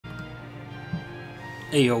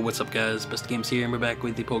Hey yo, what's up guys? bestatgames here, and we're back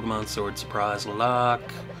with the Pokemon Sword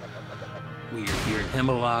Surpriselocke. We are here in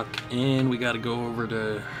Hemlock, and we gotta go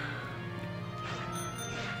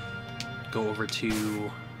over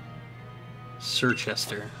to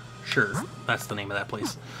Sirchester. Sure, that's the name of that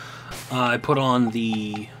place. I put on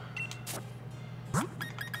the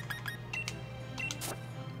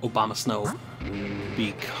Obama Snow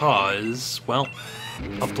because, well,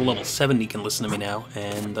 up to level 70 can listen to me now,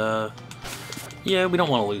 and yeah, we don't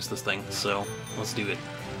want to lose this thing, so let's do it.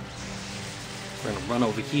 We're gonna run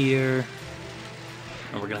over here,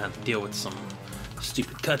 and we're gonna have to deal with some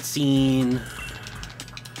stupid cutscene.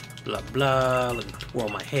 Blah blah. Let me twirl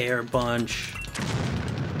my hair a bunch.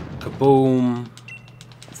 Kaboom.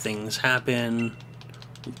 Things happen.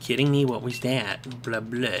 Are you kidding me? What was that? Blah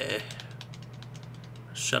blah.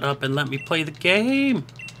 Shut up and let me play the game.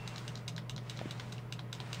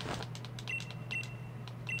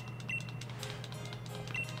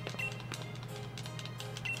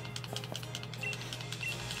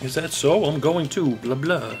 Is that so? I'm going to. Blah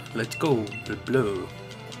blah. Let's go. Blah blah.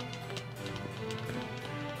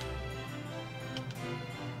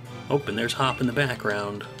 Oh, and there's Hop in the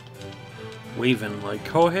background. Waving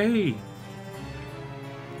like, oh hey!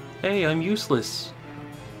 Hey, I'm useless.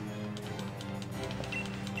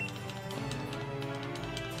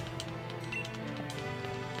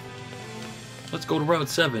 Let's go to Route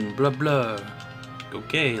 7. Blah blah.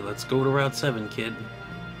 Okay, let's go to Route 7, kid.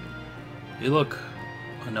 Hey look.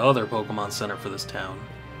 Another Pokemon Center for this town.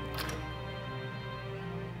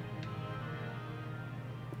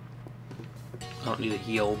 I don't need a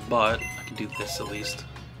heal, but I can do this at least.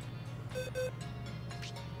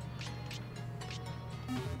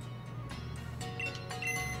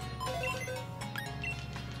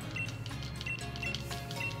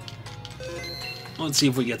 Let's see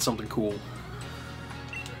if we get something cool.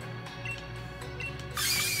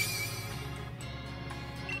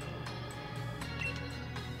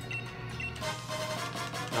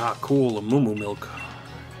 Ah, cool, a Moo Moo Milk.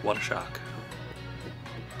 What a shock.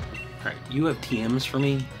 Alright, you have TMs for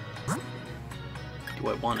me? Do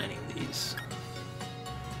I want any of these?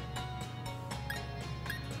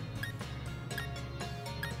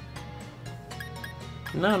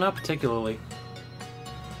 No, not particularly.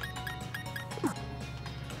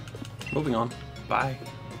 Moving on. Bye.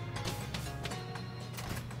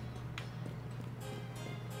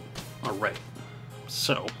 Alright.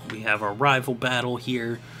 So, we have our rival battle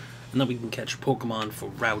here, and then we can catch Pokemon for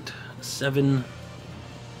Route 7.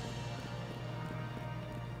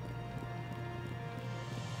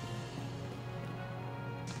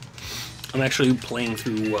 I'm actually playing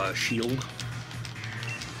through Shield,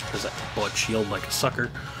 because I bought Shield like a sucker,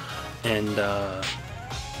 and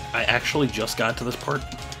I actually just got to this part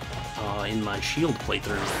in my Shield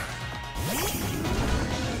playthrough.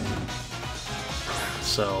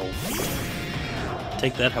 So,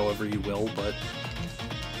 take that however you will, but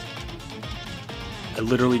I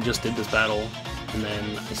literally just did this battle, and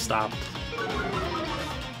then I stopped.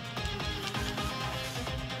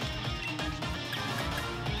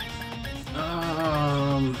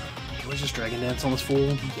 Do I just Dragon Dance on this fool?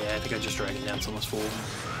 Yeah, I think I just Dragon Dance on this fool.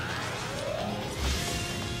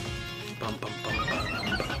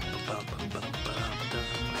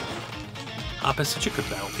 Hop is such a good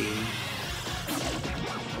battle theme.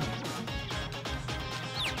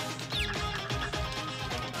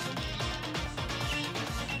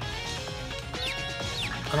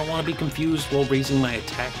 I don't want to be confused while raising my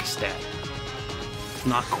attack stat. It's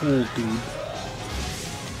not cool, dude.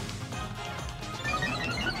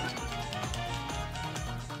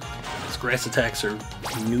 His grass attacks are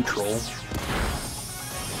neutral.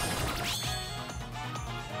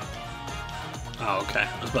 Oh, okay.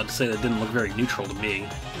 I was about to say that didn't look very neutral to me.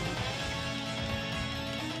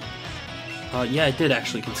 Yeah, I did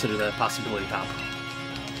actually consider that a possibility, Hop.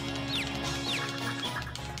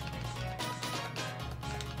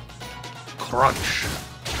 Crunch.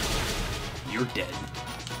 You're dead.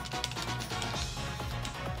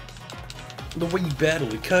 The way you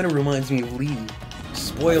battle, it kind of reminds me of Lee.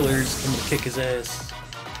 Spoilers, I'm gonna kick his ass.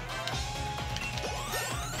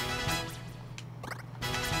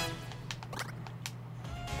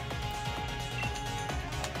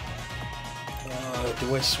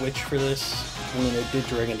 Do I switch for this? I mean, I did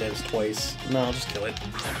Dragon Dance twice. No, I'll just kill it.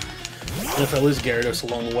 And if I lose Gyarados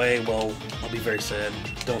along the way, well, I'll be very sad.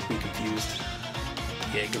 Don't be confused.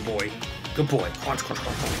 Yeah, good boy. Good boy. Crunch, crunch,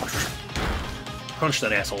 crunch, crunch, crunch. Crunch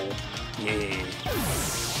that asshole. Yeah.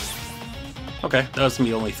 Okay, that was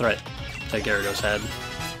the only threat that Gyarados had.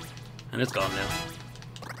 And it's gone now.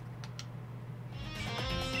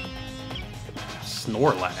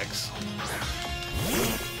 Snorlax.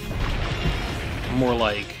 More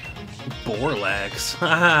like Borlax.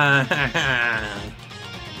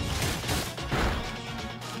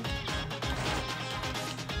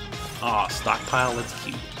 Aw, stockpile, that's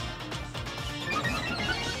cute.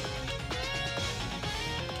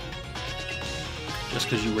 Just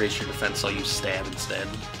because you raise your defense, I'll use stab instead.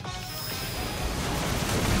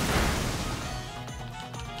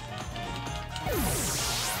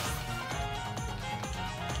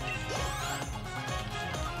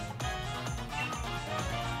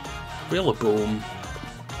 Rillaboom.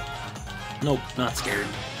 Nope, not scared.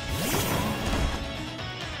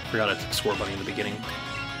 Forgot I took Sword Bunny in the beginning.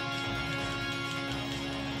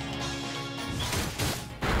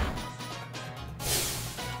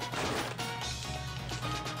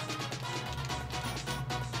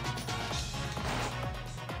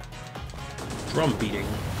 Drum beating.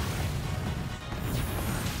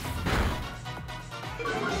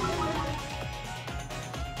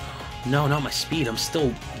 No, not my speed. I'm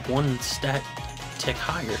still one stat tick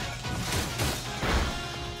higher.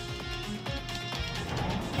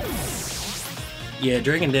 Yeah,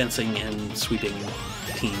 Dragon Dancing and sweeping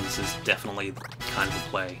teams is definitely kind of a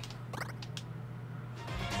play.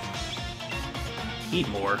 Eat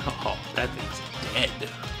more. Oh, that thing's dead.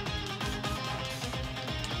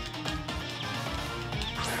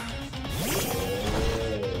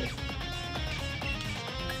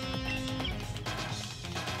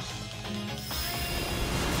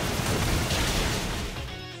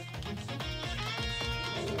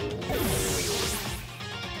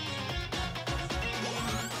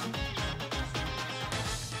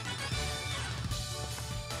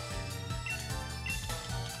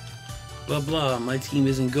 Blah blah, my team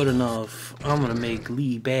isn't good enough. I'm gonna make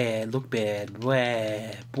Lee bad, look bad,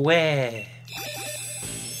 bwah, bwah.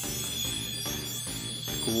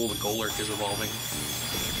 Cool, the Golurk is evolving.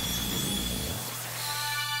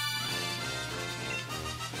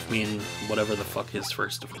 I mean, whatever the fuck his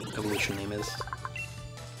first evolution name is.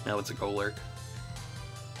 Now it's a Golurk.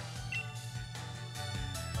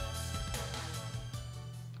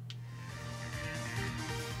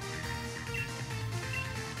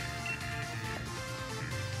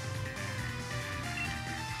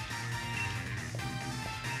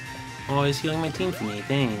 Oh, he's healing my team for me,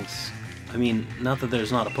 thanks. I mean, not that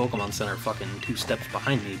there's not a Pokemon Center fucking 2 steps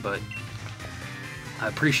behind me, but I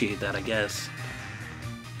appreciate that, I guess.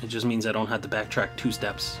 It just means I don't have to backtrack 2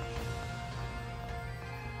 steps.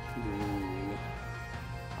 Ooh.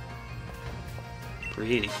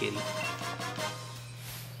 Pretty kitty.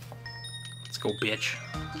 Let's go, bitch.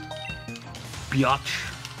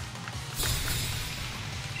 Biatch.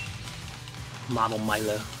 Model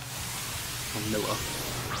Mila. Or Milla.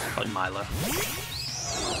 Probably Mila.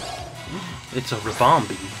 It's a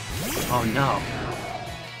Ribombee. Oh no.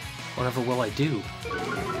 Whatever will I do?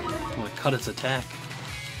 I'm gonna cut its attack.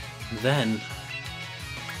 Then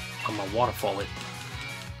I'm gonna waterfall it.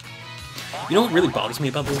 You know what really bothers me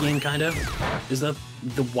about this game, kind of? Is that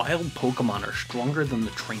the wild Pokemon are stronger than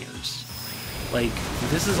the trainers. Like,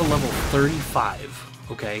 this is a level 35,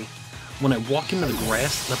 okay? When I walk into the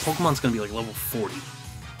grass, that Pokemon's gonna be like level 40.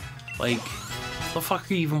 Like, the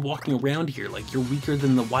fuck are you even walking around here? Like, you're weaker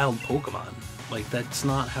than the wild Pokemon. Like, that's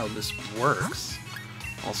not how this works.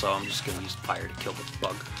 Also, I'm just gonna use fire to kill the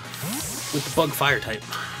bug. With the bug fire type.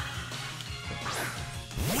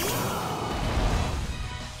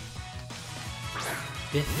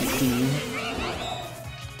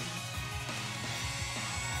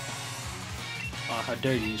 How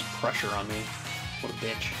dare you use pressure on me. What a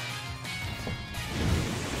bitch.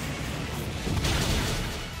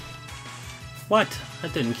 What?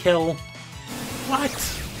 That didn't kill. What?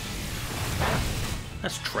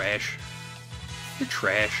 That's trash. You're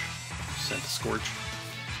trash. Sent to Scorch.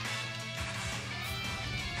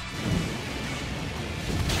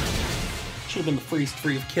 Should have been the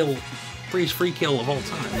freeze-free kill of all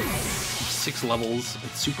time. 6 levels.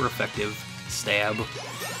 It's super effective. Stab. You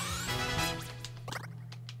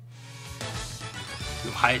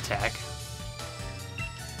have high attack.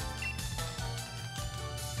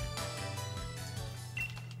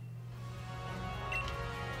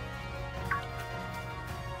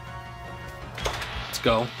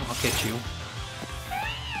 Go. I'll catch you.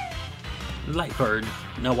 Light Bird.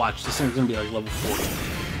 Now watch, this thing's gonna be like level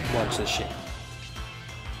 40. Watch this shit.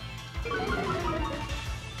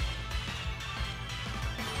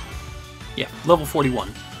 Yeah, level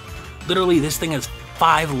 41. Literally, this thing has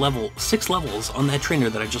 6 levels on that trainer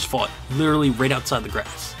that I just fought. Literally right outside the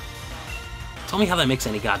grass. Tell me how that makes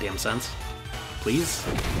any goddamn sense. Please?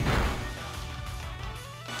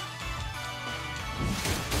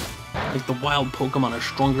 Like, the wild Pokemon are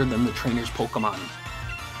stronger than the trainer's Pokemon.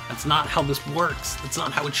 That's not how this works. That's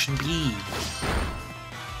not how it should be.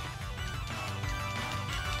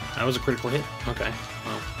 That was a critical hit? Okay,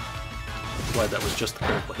 well, I'm glad that was just the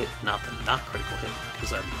critical hit, not the not critical hit, because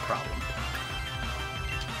that would be a problem.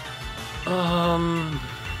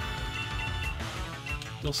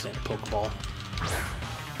 You'll stand a Pokeball.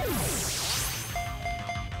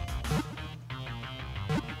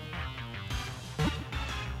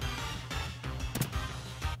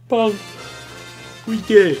 Well, we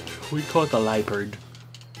did it. We caught the Liepard.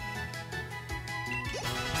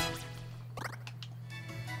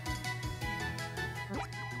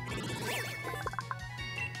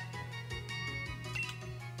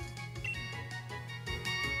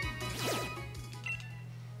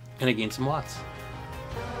 And I gained some watts.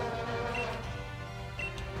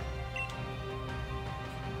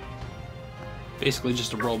 Basically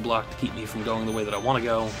just a roadblock to keep me from going the way that I want to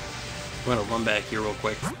go. We're going to run back here real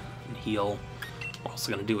quick and heal. We're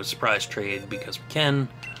also going to do a surprise trade because we can.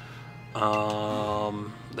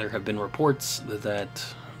 There have been reports that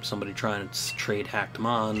somebody trying to trade hacked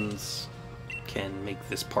mons can make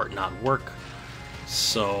this part not work.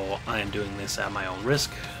 So I am doing this at my own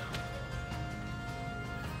risk.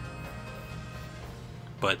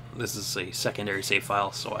 But this is a secondary save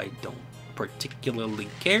file, so I don't particularly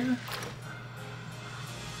care.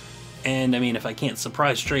 And I mean, if I can't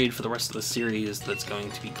surprise trade for the rest of the series, that's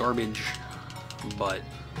going to be garbage. But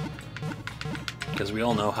because we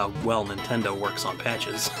all know how well Nintendo works on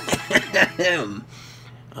patches.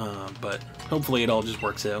 But hopefully it all just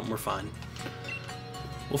works out and we're fine.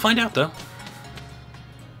 We'll find out though.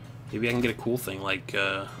 Maybe I can get a cool thing like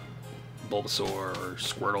Bulbasaur or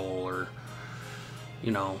Squirtle or,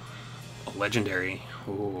 you know, a legendary.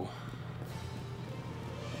 Ooh.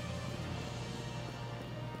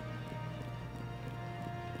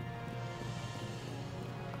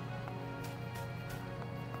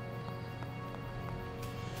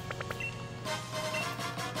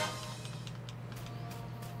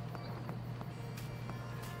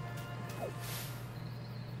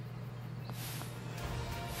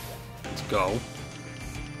 Let's go.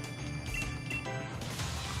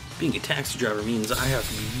 Being a taxi driver means I have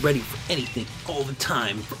to be ready for anything all the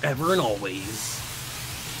time, forever and always.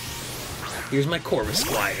 Here's my Corvus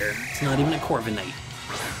Squire. It's not even a Corviknight,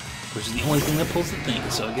 which is the only thing that pulls the thing,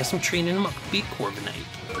 so I guess I'm training him up to be a Corviknight.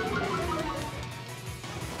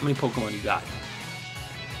 How many Pokemon you got?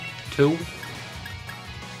 2?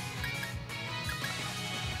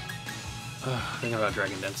 Thinking about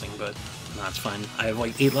Dragon Dancing, but no, it's fine. I have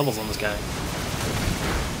like 8 levels on this guy.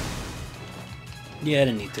 Yeah, I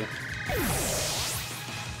didn't need to.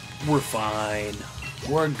 We're fine.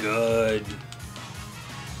 We're good.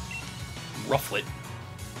 Rufflet.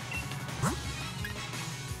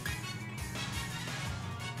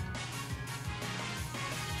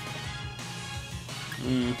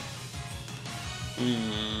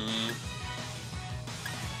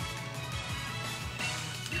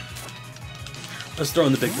 Let's throw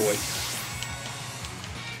in the big boy.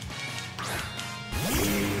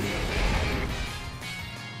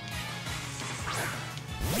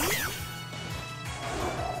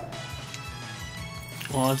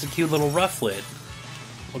 Oh, it's a cute little Rufflet.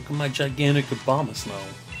 Look at my gigantic Abomasnow.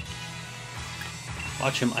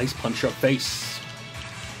 Watch him ice punch your face.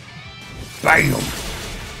 BAM! You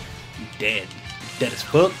dead. Dead as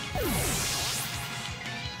fuck.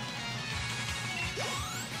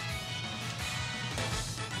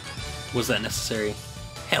 Was that necessary?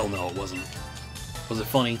 Hell no, it wasn't. Was it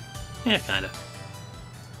funny? Yeah, kinda.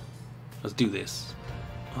 Let's do this.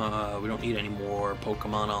 We don't need any more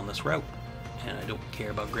Pokemon on this route. And I don't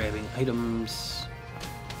care about grabbing items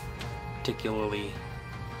particularly.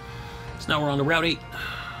 So now we're on to Route 8.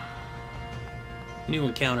 New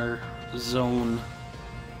encounter zone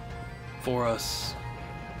for us.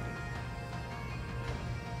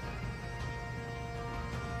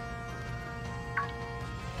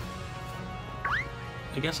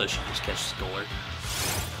 I guess I should just catch Skolert.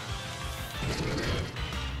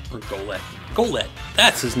 Or Golett. Golett!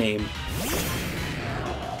 That's his name!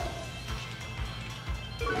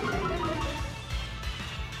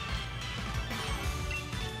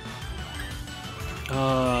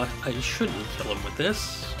 I shouldn't kill him with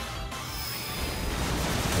this.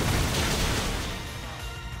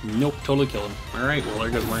 Nope, totally kill him. Alright, well there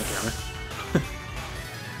goes my encounter.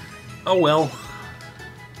 Oh well.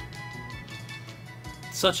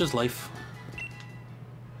 Such is life.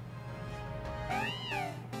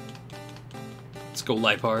 Let's go,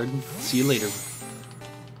 Liepard. See you later.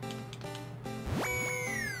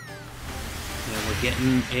 And we're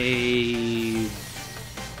getting a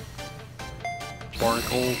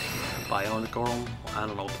Barnacle, Bionicle, I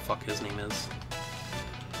don't know what the fuck his name is.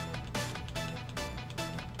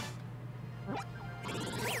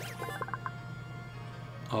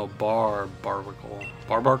 Oh, Barbarcle.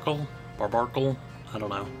 Barbarcle? I don't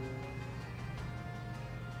know.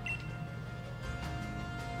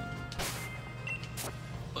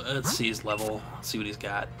 Let's see his level. Let's see what he's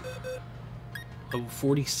got. Level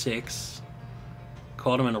 46.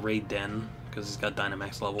 Caught him in a raid den because he's got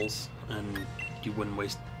Dynamax levels, and you wouldn't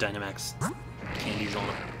waste Dynamax candies on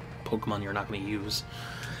a Pokemon you're not going to use.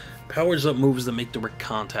 Powers up moves that make direct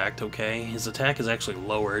contact, okay? His attack is actually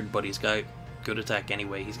lowered, but he's got good attack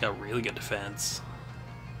anyway. He's got really good defense.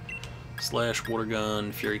 Slash, Water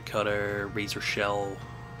Gun, Fury Cutter, Razor Shell.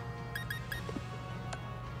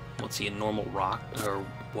 What's he, a normal rock, or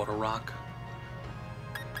water rock?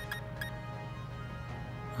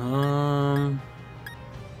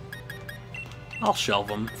 I'll shelve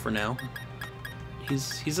him for now.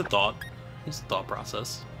 He's a thought. He's a thought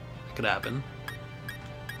process. It could happen.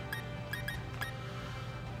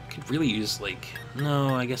 Could really use, like...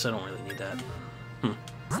 No, I guess I don't really need that.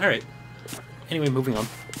 Alright. Anyway, moving on.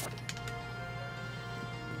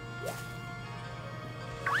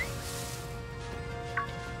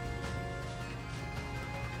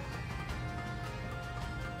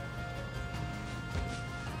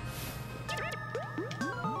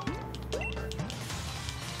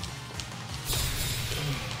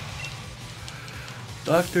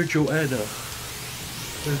 Dr. Joanna.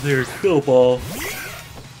 Is there a Snowball?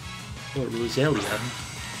 Or Roselia?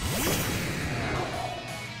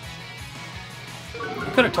 I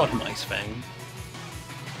could have taught him Ice Fang.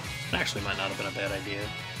 It actually might not have been a bad idea.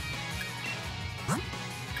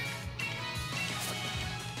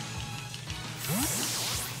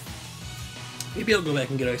 Maybe I'll go back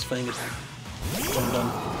and get Ice Fang when I'm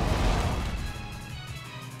done.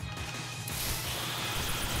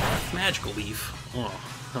 Magical Leaf. Oh,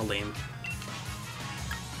 how lame.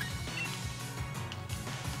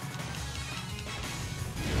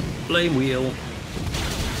 Flame Wheel.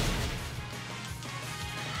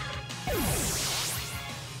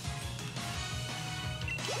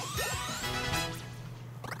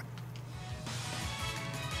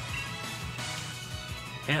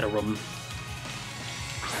 Hatterum.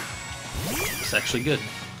 It's actually good.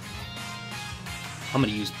 I'm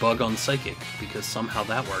gonna use Bug on Psychic, because somehow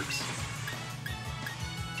that works.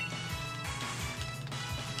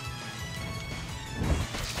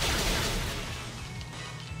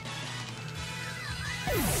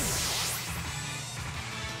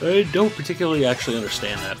 I don't particularly actually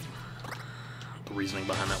understand that. The reasoning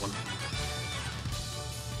behind that one.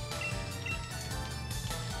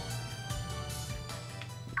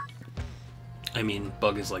 I mean,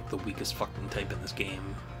 Bug is like the weakest fucking type in this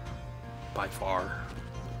game. By far.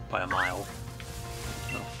 By a mile.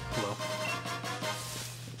 Oh, hello.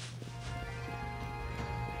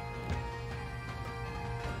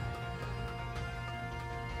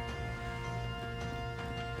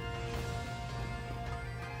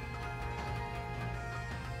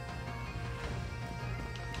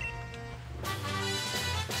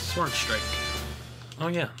 Sword Strike. Oh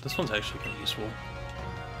yeah, this one's actually kind of useful.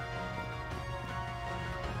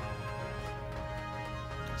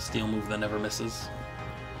 Steel move that never misses.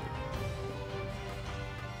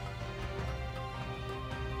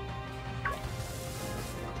 I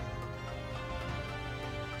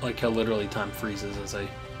like how literally time freezes as I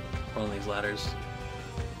run these ladders.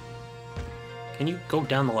 Can you go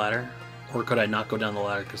down the ladder? Or could I not go down the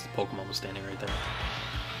ladder because the Pokemon was standing right there?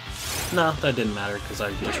 No, that didn't matter because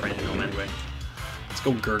I just ran into him anyway. Let's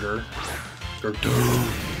go Gurgur.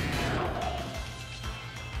 Gurgur.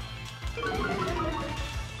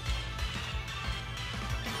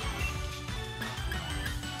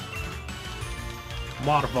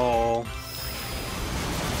 Waterfall.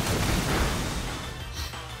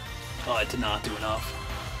 Oh, I did not do enough.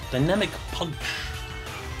 Dynamic Punch.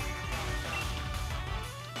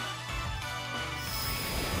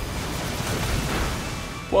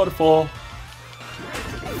 Waterfall.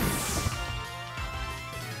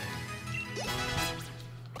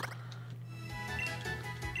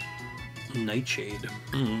 Nightshade.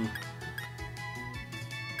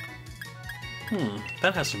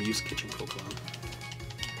 That has some use kitchen Pokemon.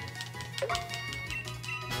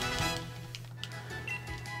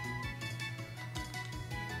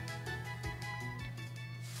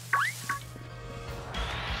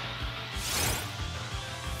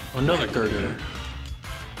 Another Gurgur.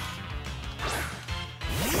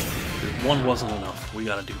 One wasn't enough. We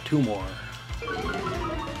gotta do two more.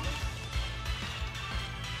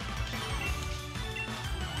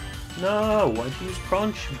 No, why'd you use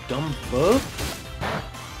Crunch, you dumb fuck?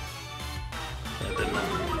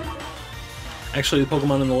 Actually, the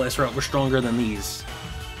Pokemon in the last route were stronger than these.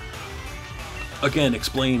 Again,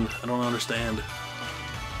 explain. I don't understand.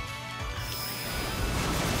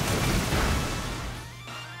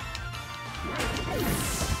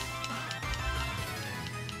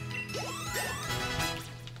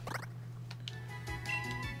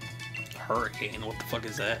 Hurricane, what the fuck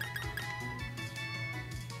is that?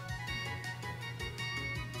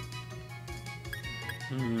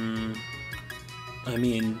 I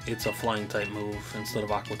mean, it's a flying type move instead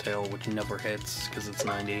of Aqua Tail, which never hits because it's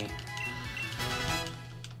 90.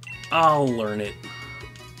 I'll learn it.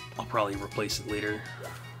 I'll probably replace it later.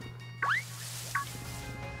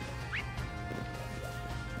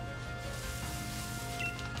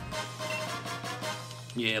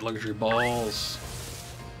 Yeah, luxury balls.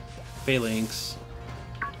 Phalanx.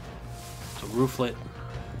 So rooflet.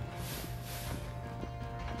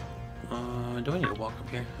 Do I need to walk up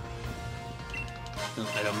here? An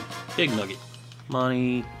item. Big nugget.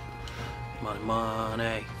 Money. Money,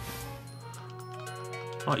 money.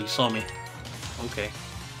 Oh, you saw me. Okay.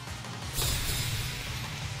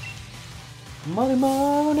 Money,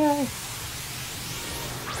 money.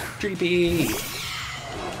 Dreepy.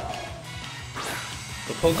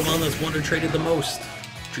 The Pokemon that's Wonder Traded the most.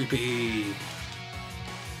 Dreepy.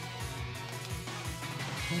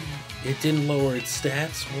 It didn't lower its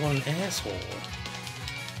stats? What an asshole.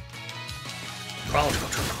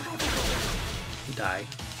 Die.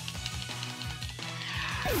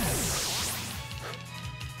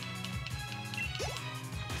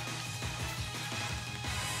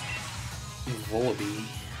 Volibee.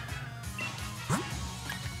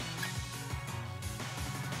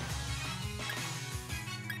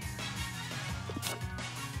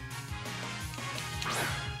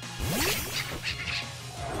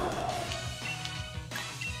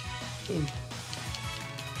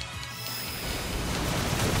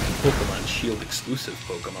 Pokemon Shield exclusive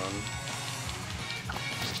Pokemon.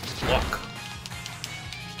 Walk.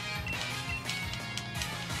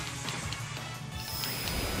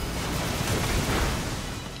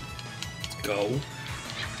 Let's go.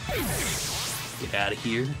 Get out of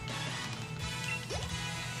here.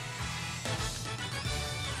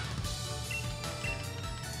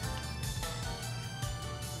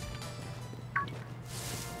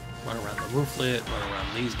 Run around the rooflet, run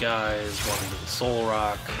around these guys, run into the Soul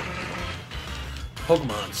Rock.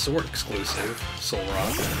 Pokemon Sword exclusive, Soul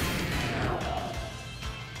Rock.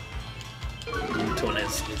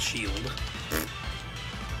 Tonez and Shield.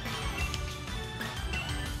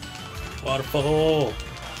 Waterfall!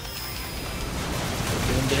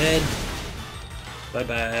 I'm dead. Bye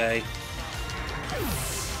bye.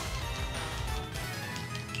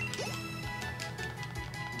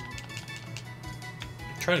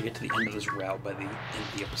 Try to get to the end of this route by the end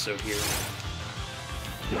of the episode here.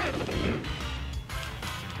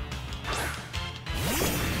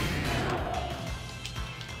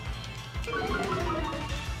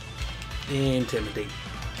 Intimidate.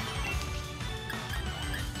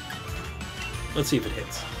 Let's see if it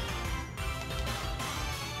hits.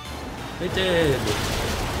 It did!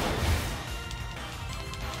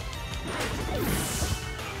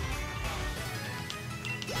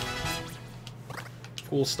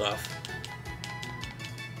 Cool stuff.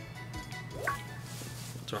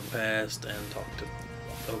 Let's run past and talk to...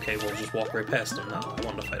 Okay, we'll just walk right past him now. I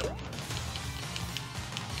wanted to fight him.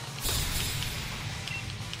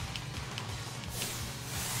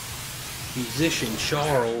 Musician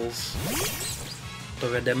Charles.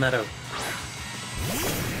 Look at that matter.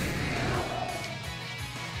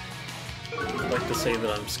 I'd like to say that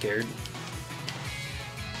I'm scared.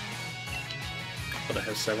 But I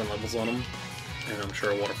have 7 levels on him. And I'm sure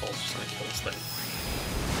a waterfall's just gonna kill this thing.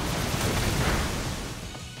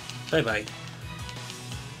 Bye bye.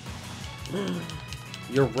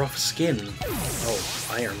 Your rough skin. Oh,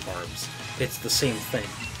 iron barbs. It's the same thing.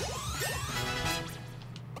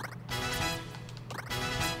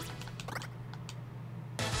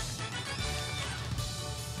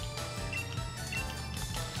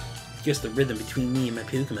 Guess the rhythm between me and my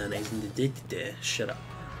Pokemon isn't the shut up.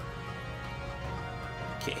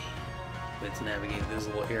 Okay. Let's navigate this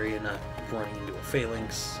little area, not running into a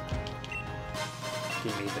Phalanx.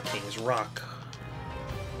 Give me the King's Rock.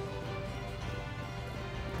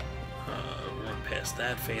 Run past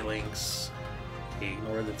that Phalanx.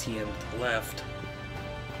 Ignore the TM to the left.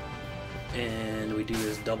 And we do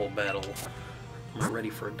this double battle. Am I ready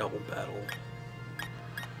for a double battle?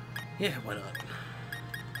 Yeah, why not?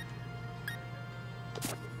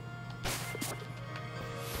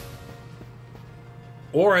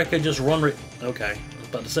 Or I could just run right... Okay, I was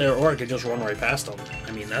about to say, or I could just run right past them.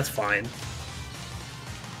 I mean, that's fine.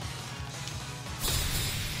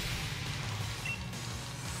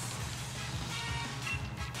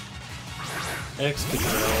 Excadrill.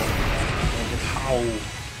 And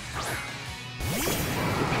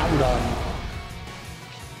Hippowdon.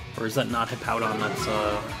 Or is that not Hippowdon? That's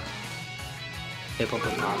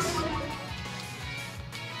Hippopotas.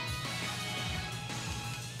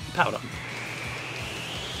 Hippowdon.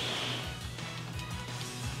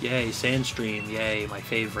 Yay, Sandstream. Yay, my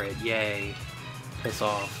favorite. Yay. Piss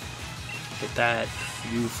off. Get that.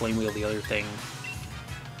 You flame wheel the other thing.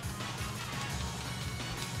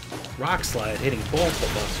 Rock Slide hitting both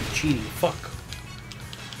of us, you cheating fuck.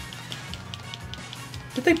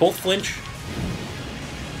 Did they both flinch?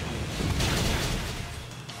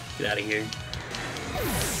 Get out of here.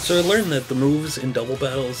 So I learned that the moves in double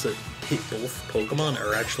battles that hit both Pokemon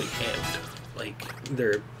are actually halved. Like,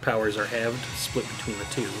 their powers are halved, split between the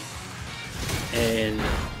two. And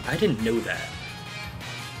I didn't know that.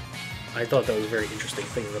 I thought that was a very interesting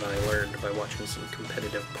thing that I learned by watching some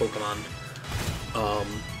competitive Pokemon.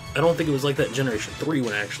 I don't think it was like that in Generation 3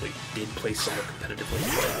 when I actually did play somewhat competitively.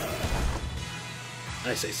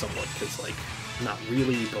 I say somewhat because, like, not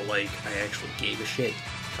really, but, like, I actually gave a shit,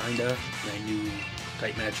 kinda. And I knew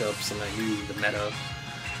type matchups, and I knew the meta.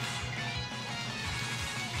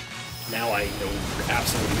 Now I know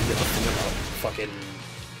absolutely nothing about fucking...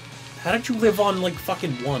 How did you live on, like,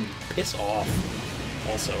 fucking 1? Piss off.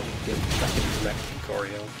 Also, get fucking wrecked,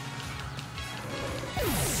 Lucario.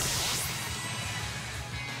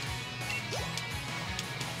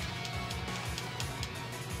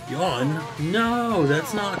 Yawn? No,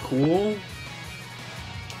 that's not cool.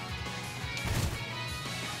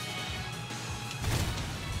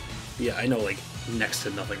 Yeah, I know, like, next to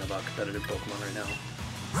nothing about competitive Pokemon right now.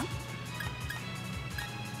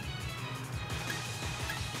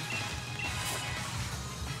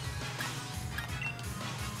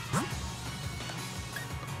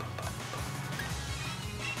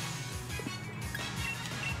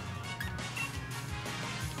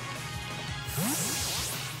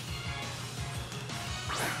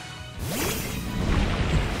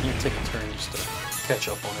 Take a turn just to catch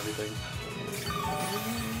up on everything.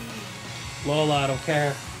 Lola, I don't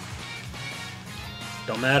care.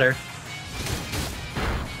 Don't matter.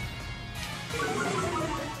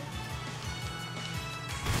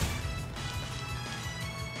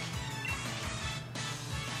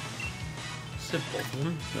 Hit both of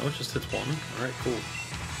them. No, it just hits one. Alright, cool.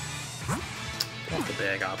 Not the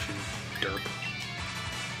bag option, derp.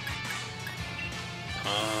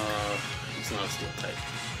 He's not a steel type.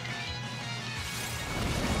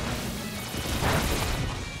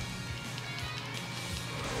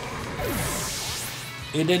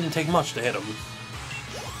 It didn't take much to hit him.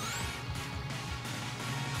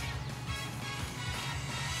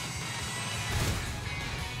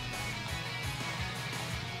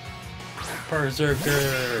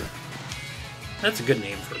 Berserker! That's a good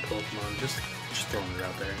name for a Pokemon, just throwing it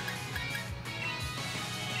out there.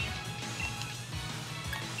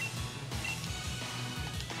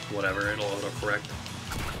 Whatever, it'll autocorrect.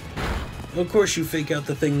 Of course you fake out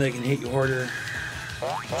the thing that can hit you harder.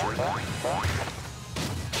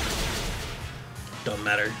 Don't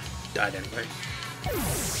matter. Died anyway.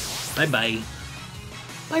 Bye-bye.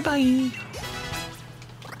 Bye-bye.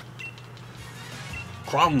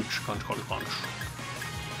 Crunch. Crunch, crunch, crunch.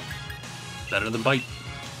 Better than bite.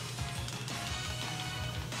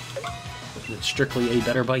 It's strictly a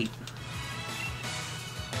better bite.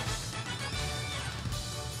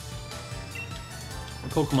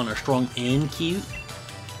 Pokemon are strong and cute.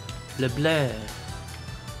 Blah blah.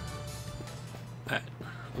 Alright,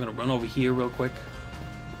 I'm gonna run over here real quick.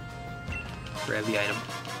 Grab the item.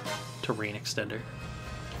 Terrain extender.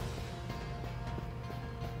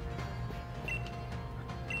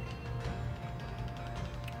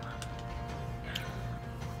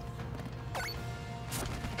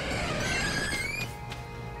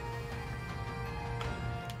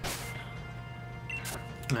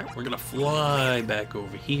 Alright, we're gonna fly back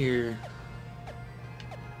over here.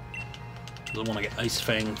 I want to get Ice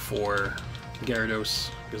Fang for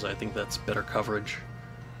Gyarados, because I think that's better coverage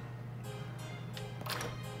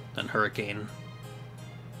than Hurricane.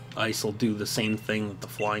 Ice will do the same thing that the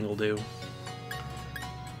Flying will do.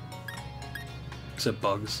 Except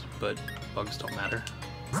Bugs, but Bugs don't matter.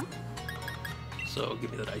 So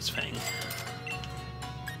give me that Ice Fang.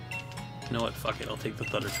 You know what? Fuck it, I'll take the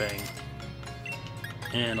Thunder Fang.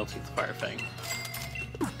 And I'll take the Fire Fang.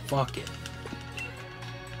 Fuck it.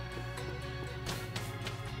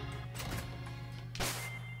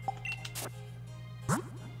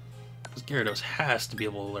 Because Gyarados has to be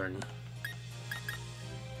able to learn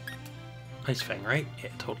Ice Fang, right? Yeah,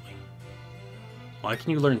 totally. Why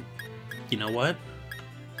can you learn... You know what?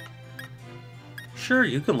 Sure,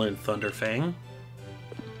 you can learn Thunder Fang.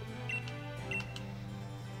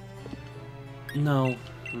 No,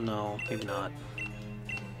 no, maybe not.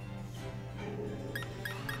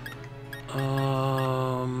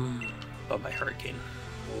 Bye-bye, Hurricane.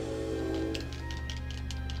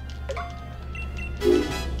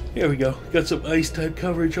 Here we go. Got some ice type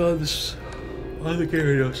coverage on this, on the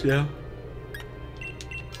Gyarados, yeah.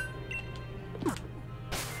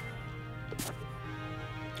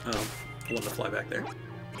 Oh, I want to fly back there.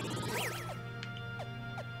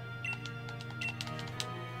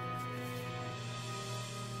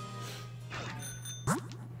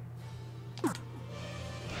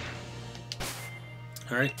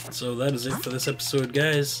 Alright, so that is it for this episode,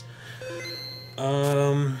 guys.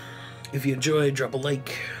 If you enjoyed, drop a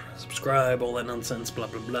like, subscribe, all that nonsense, blah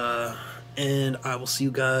blah blah. And I will see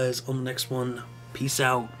you guys on the next one. Peace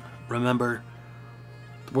out. Remember,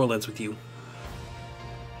 the world ends with you.